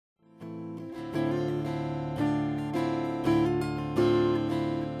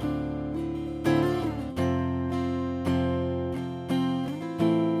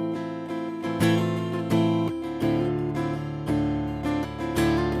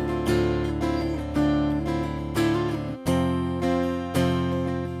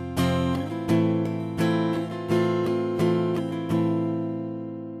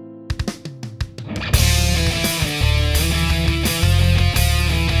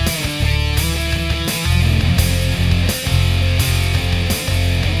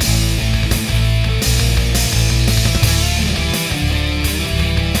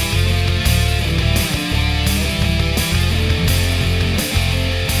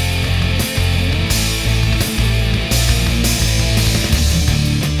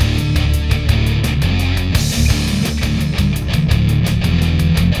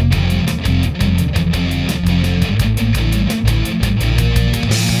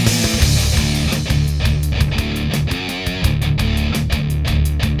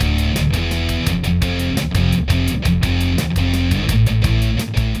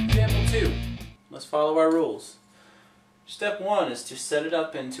step one is to set it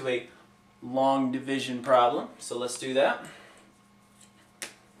up into a long division problem. So let's do that.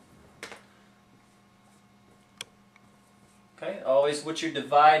 Okay, always what you're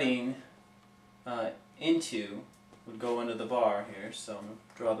dividing into would go into the bar here. So I'm going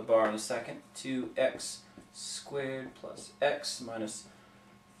to draw the bar in a second. 2x squared plus x minus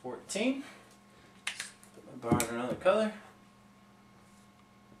 14. Put my bar in another color.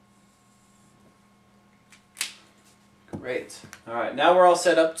 Great. Alright, now we're all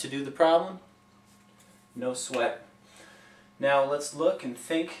set up to do the problem. No sweat. Now let's look and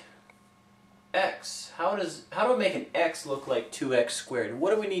think. X. How do I make an x look like 2x squared?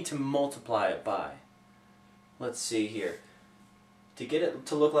 What do we need to multiply it by? Let's see here. To get it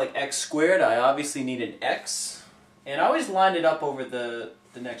to look like x squared, I obviously need an x. And I always line it up over the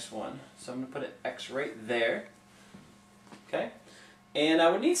next one. So I'm going to put an x right there. Okay? And I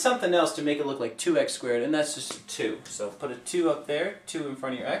would need something else to make it look like 2x squared, and that's just 2. So put a 2 up there, 2 in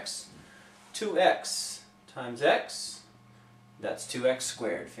front of your x. 2x times x, that's 2x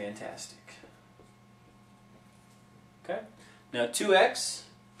squared. Fantastic. Okay? Now 2x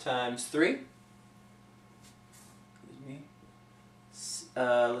times 3.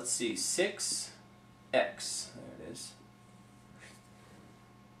 Let's see, 6x. There it is.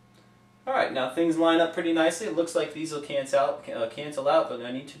 Alright, now things line up pretty nicely. It looks like these will cancel out, but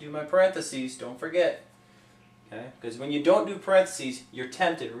I need to do my parentheses, don't forget. Okay? Because when you don't do parentheses, you're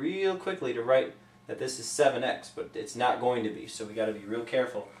tempted real quickly to write that this is 7x, but it's not going to be. So we got to be real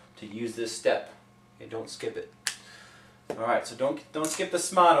careful to use this step. Okay, don't skip it. Alright, so don't skip the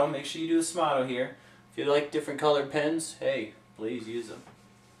Smato. Make sure you do the Smato here. If you like different colored pens, hey, please use them.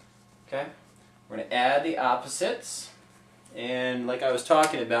 Okay? We're going to add the opposites. And like I was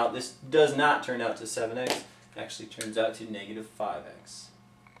talking about, this does not turn out to 7x. It actually turns out to negative 5x.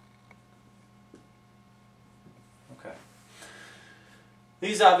 Okay.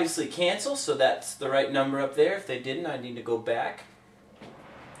 These obviously cancel, so that's the right number up there. If they didn't, I need to go back.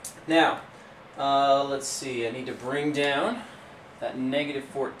 Now, let's see. I need to bring down that negative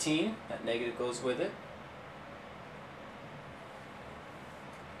 14. That negative goes with it.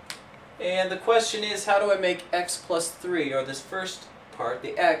 And the question is, how do I make x plus 3, or this first part,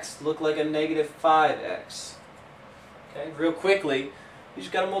 the x, look like a negative 5x? Okay, real quickly, you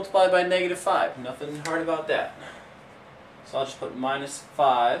just got to multiply by negative 5. Nothing hard about that. So I'll just put minus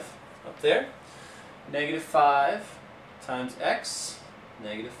 5 up there. Negative 5 times x,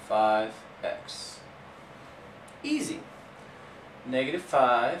 negative 5x. Easy. Negative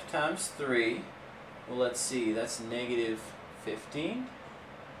 5 times 3, well, let's see, that's negative 15.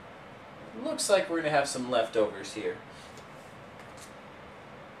 Looks like we're going to have some leftovers here.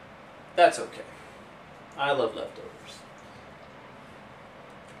 That's okay. I love leftovers.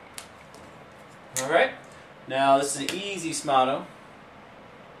 Alright, now this is an easy Smato.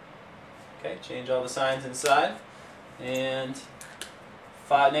 Okay, change all the signs inside. And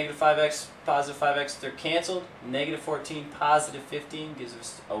negative 5x, positive 5x, they're canceled. Negative 14, positive 15 gives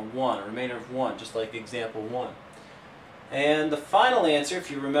us a 1, a remainder of 1, just like example 1. And the final answer, if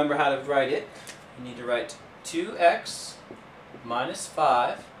you remember how to write it, you need to write 2x minus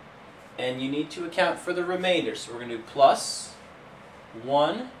 5, and you need to account for the remainder. So we're going to do plus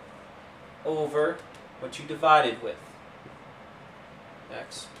 1 over what you divided with,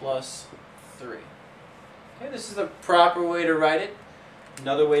 x plus 3. Okay, this is the proper way to write it.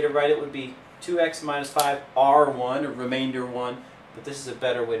 Another way to write it would be 2x minus 5 r1, or remainder 1, but this is a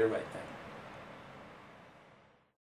better way to write that.